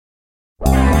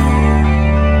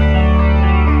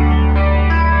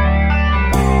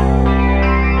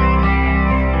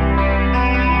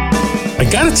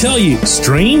Gotta tell you,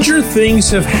 stranger things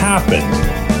have happened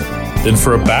than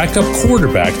for a backup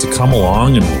quarterback to come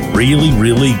along and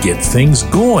really get things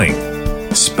going.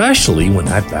 Especially when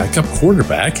that backup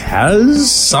quarterback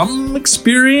has some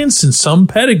experience and some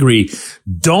pedigree.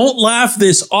 Don't laugh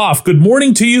this off. Good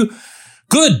morning to you.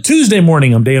 Good Tuesday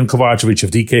morning. I'm Dan Kovacevic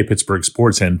of DK Pittsburgh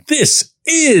Sports, and this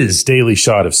is Daily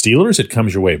Shot of Steelers. It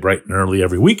comes your way bright and early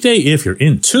every weekday if you're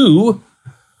into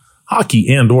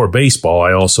hockey and or baseball.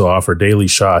 I also offer daily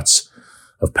shots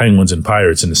of Penguins and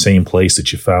Pirates in the same place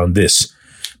that you found this.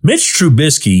 Mitch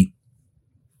Trubisky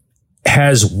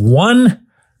has one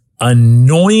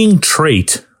annoying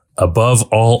trait above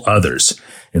all others,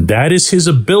 and that is his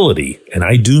ability, and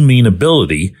I do mean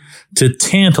ability, to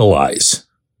tantalize.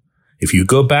 If you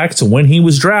go back to when he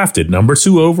was drafted, number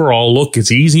 2 overall, look, it's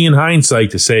easy in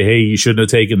hindsight to say, hey, you shouldn't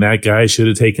have taken that guy, should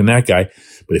have taken that guy.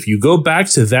 But if you go back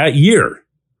to that year,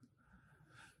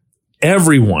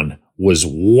 everyone was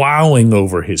wowing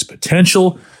over his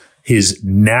potential, his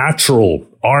natural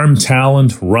arm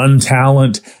talent, run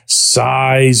talent,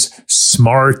 size,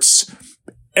 smarts,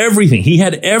 everything. He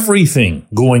had everything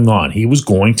going on. He was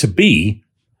going to be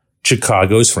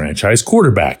Chicago's franchise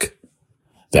quarterback.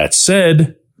 That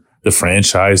said, the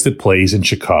franchise that plays in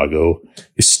Chicago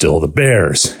is still the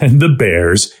Bears, and the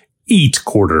Bears eat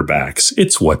quarterbacks.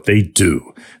 It's what they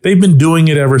do. They've been doing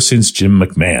it ever since Jim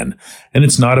McMahon, and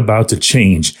it's not about to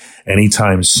change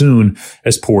anytime soon,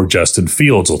 as poor Justin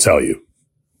Fields will tell you.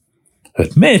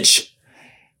 But Mitch,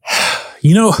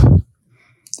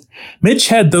 Mitch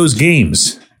had those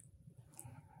games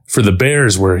for the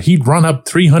Bears where he'd run up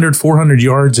 300, 400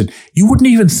 yards, and you wouldn't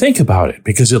even think about it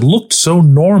because it looked so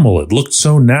normal. It looked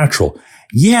so natural.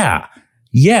 Yeah,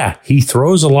 he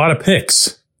throws a lot of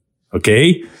picks,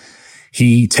 okay?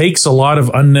 He takes a lot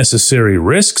of unnecessary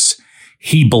risks.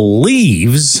 He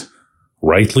believes,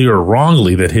 rightly or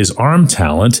wrongly, that his arm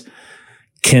talent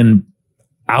can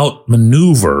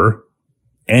outmaneuver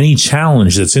any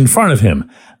challenge that's in front of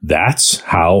him. That's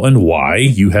how and why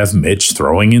you have Mitch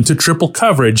throwing into triple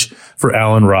coverage for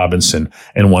Allen Robinson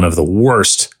and one of the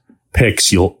worst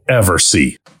picks you'll ever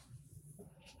see.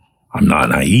 I'm not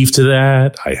naive to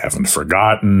that. I haven't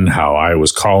forgotten how I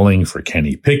was calling for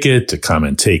Kenny Pickett to come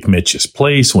and take Mitch's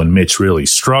place when Mitch really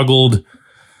struggled in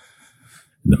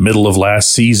the middle of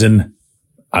last season.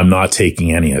 I'm not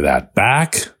taking any of that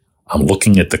back. I'm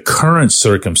looking at the current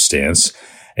circumstance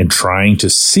and trying to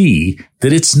see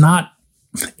that it's not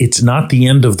the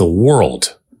end of the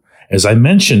world. As I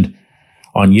mentioned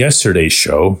on yesterday's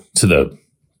show, to the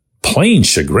plain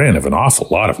chagrin of an awful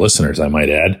lot of listeners, I might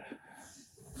add,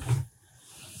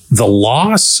 the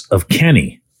loss of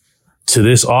Kenny to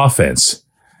this offense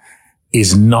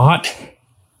is not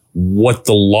what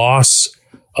the loss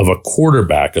of a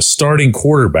quarterback, a starting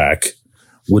quarterback,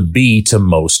 would be to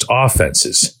most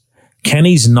offenses.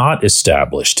 Kenny's not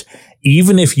established.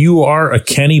 Even if you are a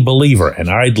Kenny believer, and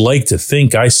I'd like to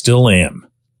think I still am,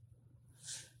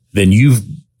 then you've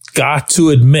got to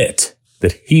admit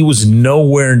that he was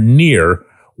nowhere near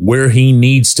where he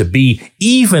needs to be,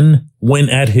 even when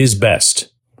at his best.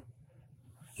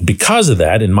 Because of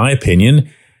that, in my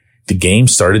opinion, the game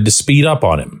started to speed up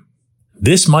on him.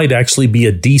 This might actually be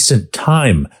a decent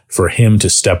time for him to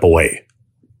step away.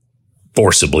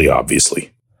 Forcibly,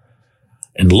 obviously.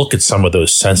 And look at some of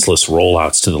those senseless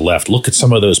rollouts to the left. Look at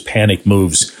some of those panic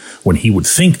moves when he would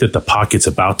think that the pocket's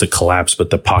about to collapse,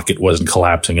 but the pocket wasn't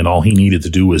collapsing, and all he needed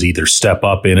to do was either step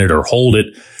up in it or hold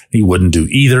it. He wouldn't do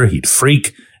either. He'd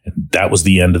freak, and that was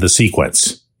the end of the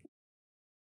sequence.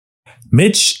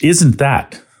 Mitch isn't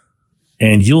that.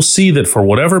 And you'll see that for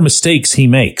whatever mistakes he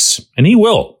makes, and he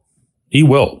will,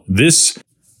 this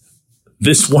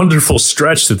wonderful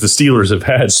stretch that the Steelers have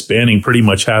had spanning pretty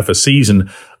much half a season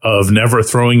of never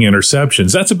throwing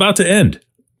interceptions, that's about to end.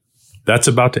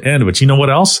 But you know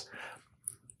what else?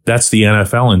 That's the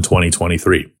NFL in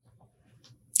 2023.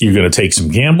 You're going to take some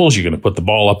gambles. You're going to put the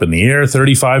ball up in the air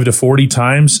 35 to 40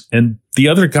 times, and the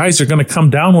other guys are going to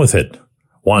come down with it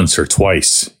once or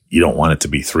twice. You don't want it to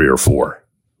be 3 or 4.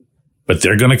 But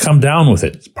they're going to come down with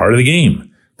it. It's part of the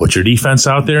game. Put your defense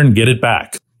out there and get it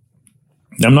back.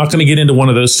 I'm not going to get into one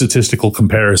of those statistical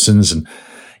comparisons and,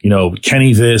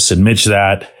 Kenny this and Mitch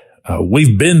that.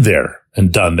 We've been there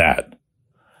and done that.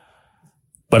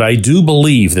 But I do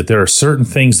believe that there are certain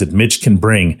things that Mitch can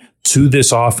bring to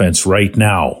this offense right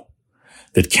now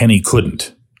that Kenny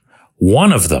couldn't.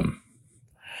 One of them,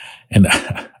 and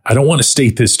I don't want to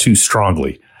state this too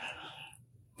strongly,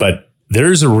 but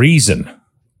there's a reason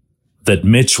that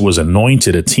Mitch was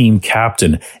anointed a team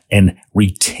captain and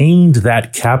retained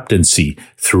that captaincy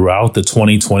throughout the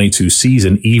 2022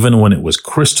 season, even when it was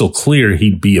crystal clear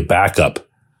he'd be a backup.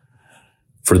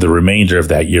 for the remainder of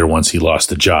that year once he lost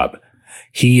the job.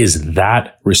 He is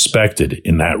that respected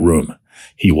in that room.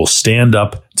 He will stand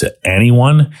up to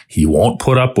anyone. He won't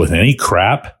put up with any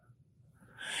crap.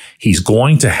 He's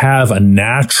going to have a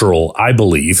natural, I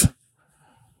believe,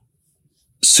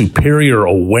 superior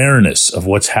awareness of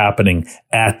what's happening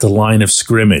at the line of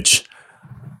scrimmage,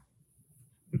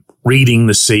 reading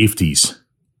the safeties,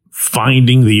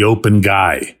 finding the open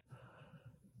guy,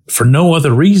 for no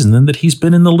other reason than that he's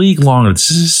been in the league longer.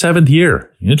 This is his 7th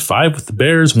year. He had 5 with the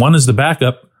Bears, 1 as the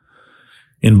backup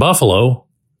in Buffalo,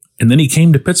 and then he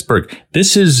came to Pittsburgh.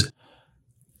 This is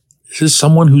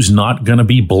someone who's not going to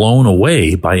be blown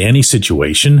away by any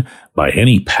situation, by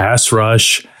any pass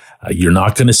rush. You're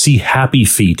not going to see happy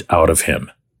feet out of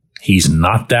him. He's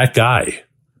not that guy.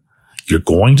 You're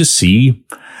going to see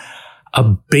a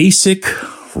basic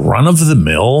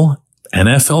run-of-the-mill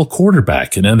NFL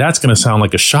quarterback. And that's going to sound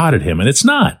like a shot at him. And it's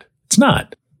not. It's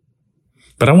not.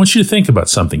 But I want you to think about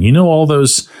something. You know, all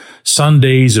those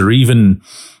Sundays or even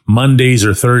Mondays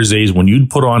or Thursdays when you'd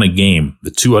put on a game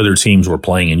the 2 other teams were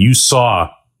playing and you saw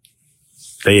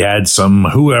they had some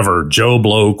whoever, Joe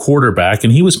Blow quarterback,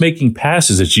 and he was making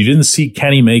passes that you didn't see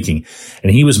Kenny making.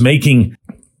 And he was making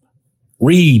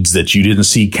reads that you didn't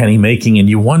see Kenny making. And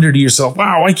you wonder to yourself,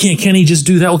 wow, why can't Kenny just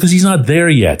do that? Well, because he's not there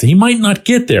yet. He might not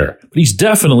get there, but he's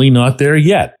definitely not there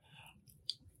yet.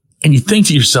 And you think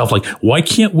to yourself, like, why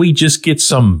can't we just get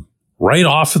some right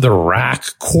off of the rack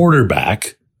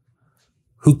quarterback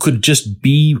who could just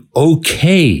be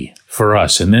okay for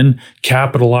us and then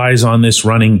capitalize on this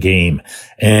running game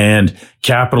and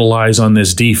capitalize on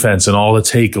this defense and all the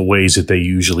takeaways that they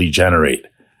usually generate?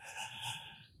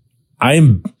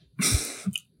 I'm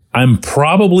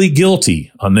probably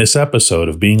guilty on this episode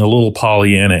of being a little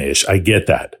Pollyanna-ish. I get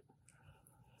that.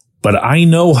 But I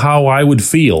know how I would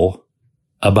feel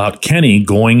about Kenny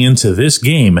going into this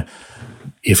game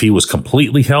if he was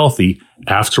completely healthy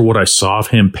after what I saw of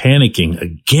him panicking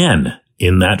again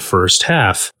in that first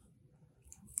half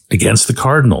against the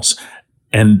Cardinals.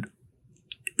 And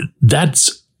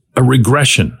that's a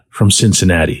regression from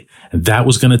Cincinnati. And that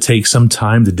was going to take some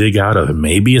time to dig out of him.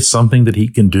 Maybe it's something that he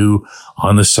can do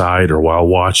on the side or while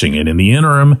watching. And in the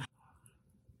interim,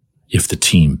 if the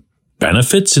team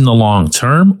benefits in the long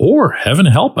term, or heaven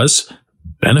help us,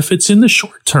 benefits in the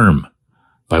short term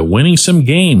by winning some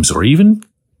games or even,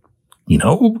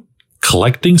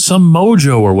 collecting some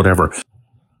mojo or whatever.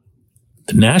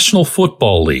 The National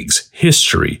Football League's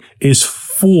history is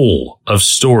full of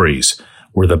stories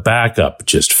where the backup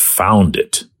just found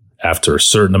it after a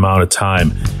certain amount of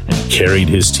time and carried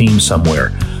his team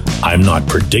somewhere. I'm not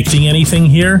predicting anything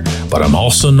here, but I'm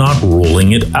also not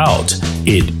ruling it out.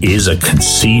 It is a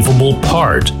conceivable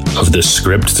part of the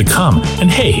script to come. And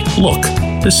hey, look,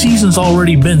 the season's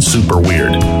already been super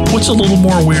weird. What's a little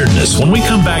more weirdness? When we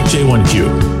come back,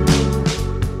 J1Q.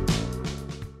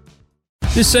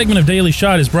 This segment of Daily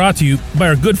Shot is brought to you by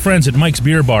our good friends at Mike's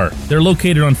Beer Bar. They're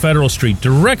located on Federal Street,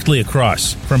 directly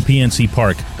across from PNC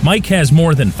Park. Mike has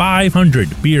more than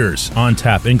 500 beers on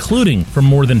tap, including from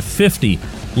more than 50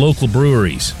 local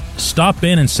breweries. Stop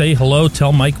in and say hello.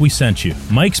 Tell Mike we sent you.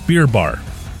 Mike's Beer Bar.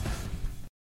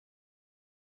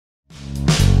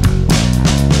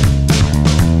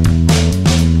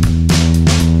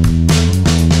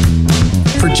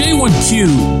 For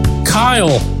J1Q,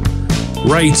 Kyle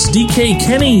writes, DK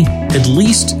Kenny at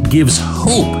least gives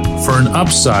hope for an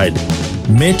upside.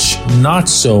 Mitch, not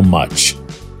so much.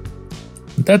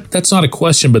 That's not a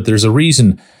question, but there's a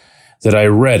reason that I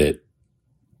read it.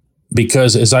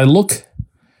 Because as I look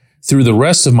through the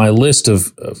rest of my list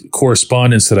of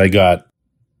correspondence that I got,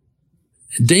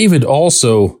 David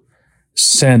also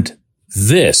sent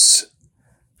this.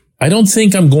 I don't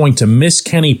think I'm going to miss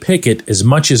Kenny Pickett as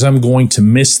much as I'm going to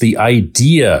miss the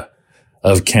idea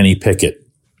of Kenny Pickett.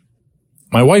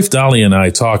 My wife Dahlia and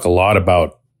I talk a lot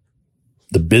about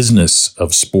the business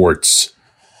of sports,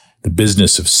 the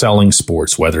business of selling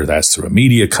sports, whether that's through a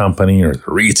media company or the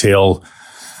retail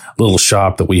little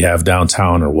shop that we have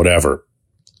downtown or whatever.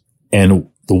 And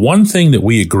the one thing that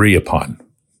we agree upon,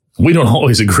 we don't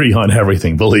always agree on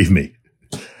everything, believe me,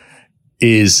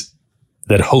 is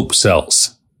that hope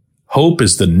sells. Hope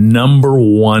is the number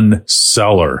one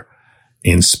seller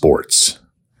in sports.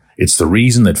 It's the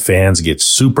reason that fans get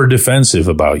super defensive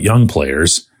about young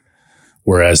players,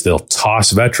 whereas they'll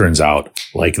toss veterans out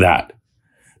like that.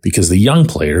 Because the young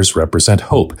players represent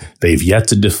hope. They've yet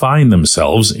to define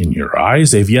themselves in your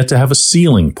eyes. They've yet to have a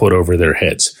ceiling put over their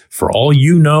heads. For all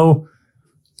you know,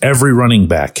 every running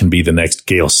back can be the next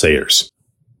Gale Sayers.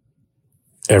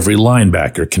 Every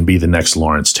linebacker can be the next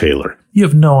Lawrence Taylor. You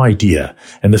have no idea.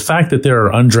 And the fact that there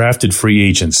are undrafted free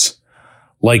agents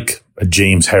like a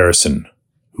James Harrison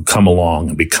who come along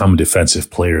and become Defensive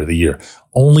Player of the Year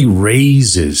only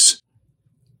raises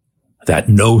that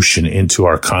notion into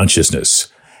our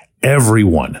consciousness.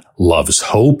 Everyone loves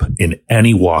hope in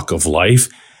any walk of life.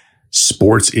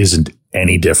 Sports isn't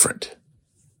any different.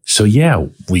 So yeah,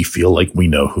 we feel like we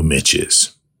know who Mitch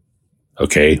is.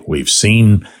 Okay, we've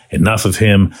seen enough of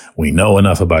him. We know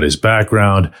enough about his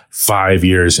background. 5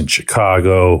 years in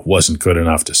Chicago, wasn't good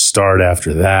enough to start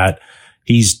after that.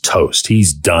 He's toast.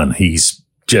 He's done. He's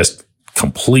just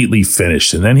completely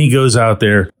finished. And then he goes out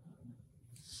there,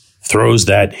 throws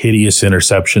that hideous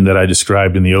interception that I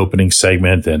described in the opening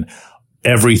segment, and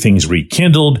everything's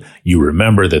rekindled. You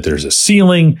remember that there's a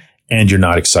ceiling, and you're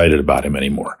not excited about him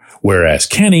anymore. Whereas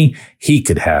Kenny, he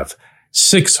could have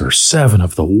 6 or 7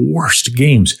 of the worst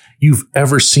games you've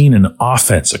ever seen an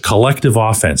offense, a collective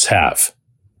offense, have.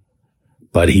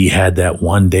 But he had that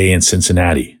one day in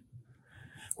Cincinnati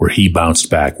where he bounced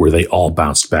back, where they all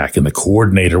bounced back, and the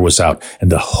coordinator was out,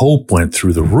 and the hope went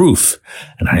through the roof.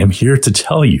 And I am here to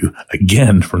tell you,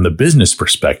 again, from the business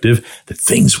perspective, that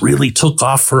things really took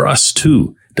off for us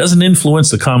too. It doesn't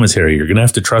influence the commentary. You're going to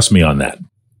have to trust me on that.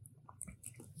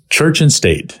 Church and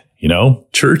state,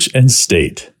 church and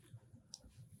state.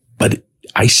 But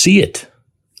I see it.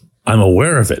 I'm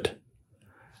aware of it.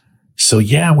 So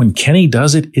yeah, when Kenny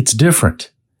does it, it's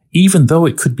different. Even though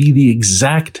it could be the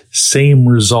exact same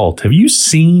result. Have you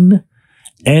seen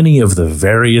any of the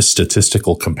various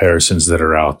statistical comparisons that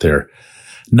are out there?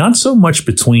 Not so much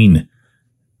between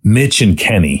Mitch and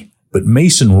Kenny, but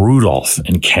Mason Rudolph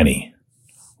and Kenny.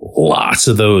 Lots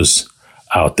of those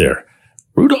out there.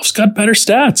 Rudolph's got better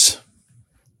stats.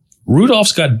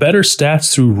 Rudolph's got better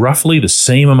stats through roughly the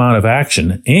same amount of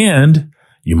action, and,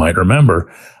 you might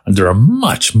remember, under a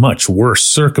much, much worse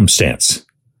circumstance.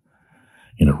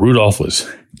 Rudolph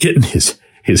was getting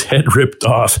his head ripped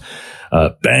off,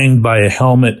 banged by a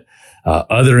helmet,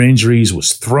 other injuries,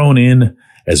 was thrown in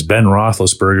as Ben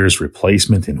Roethlisberger's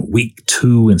replacement in week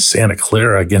 2 in Santa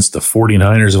Clara against the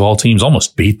 49ers of all teams,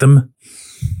 almost beat them.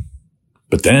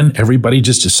 But then everybody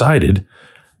just decided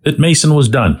that Mason was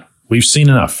done. We've seen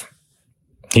enough.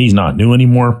 He's not new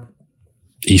anymore.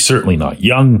 He's certainly not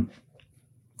young.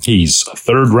 He's a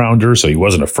 3rd rounder, so he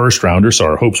wasn't a 1st rounder, so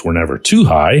our hopes were never too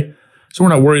high. So we're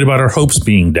not worried about our hopes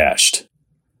being dashed.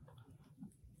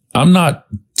 I'm not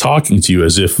talking to you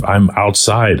as if I'm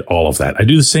outside all of that. I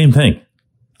do the same thing.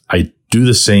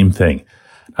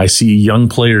 I see a young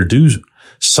player do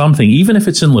something, even if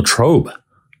it's in Latrobe,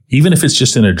 even if it's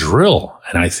just in a drill,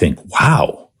 and I think,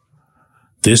 wow,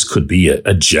 this could be a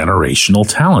generational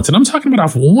talent. And I'm talking about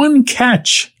off one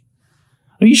catch.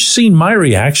 You've seen my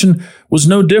reaction was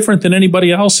no different than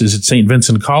anybody else's at St.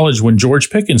 Vincent College when George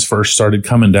Pickens first started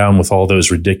coming down with all those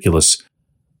ridiculous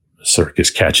circus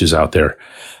catches out there.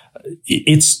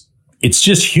 It's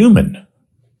just human.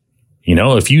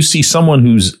 If you see someone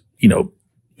who's,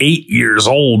 8 years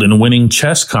old and winning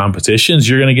chess competitions,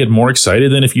 you're going to get more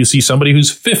excited than if you see somebody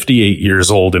who's 58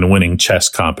 years old and winning chess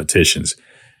competitions.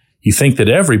 You think that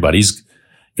everybody's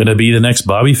going to be the next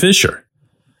Bobby Fischer.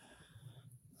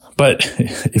 But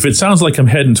if it sounds like I'm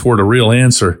heading toward a real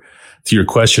answer to your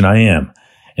question, I am.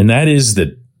 And that is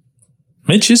that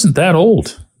Mitch isn't that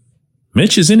old.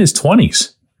 Mitch is in his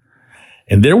 20s.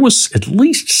 And there was at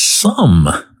least some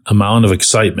amount of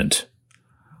excitement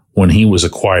when he was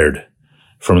acquired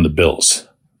from the Bills.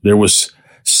 There was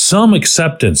some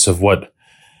acceptance of what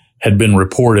had been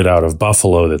reported out of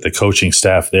Buffalo, that the coaching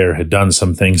staff there had done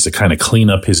some things to kind of clean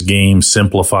up his game,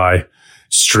 simplify,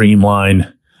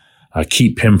 streamline,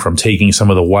 keep him from taking some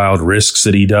of the wild risks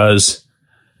that he does.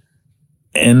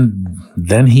 And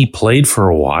then he played for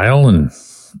a while and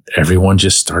everyone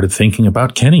just started thinking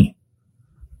about Kenny.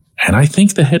 And I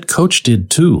think the head coach did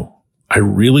too. I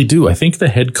really do. I think the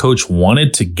head coach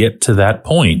wanted to get to that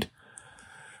point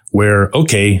where,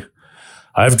 okay,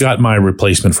 I've got my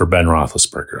replacement for Ben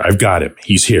Roethlisberger. I've got him.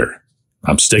 He's here.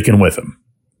 I'm sticking with him.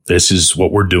 This is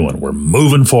what we're doing. We're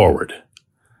moving forward.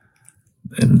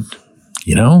 And,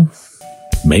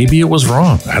 maybe it was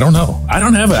wrong. I don't know. I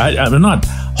don't have it. I'm not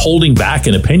holding back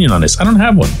an opinion on this. I don't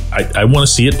have one. I want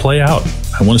to see it play out.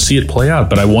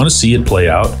 But I want to see it play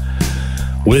out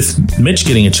with Mitch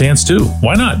getting a chance too.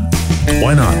 Why not?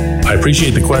 I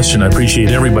appreciate the question. I appreciate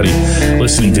everybody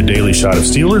listening to Daily Shot of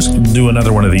Steelers. Do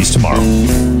another one of these tomorrow.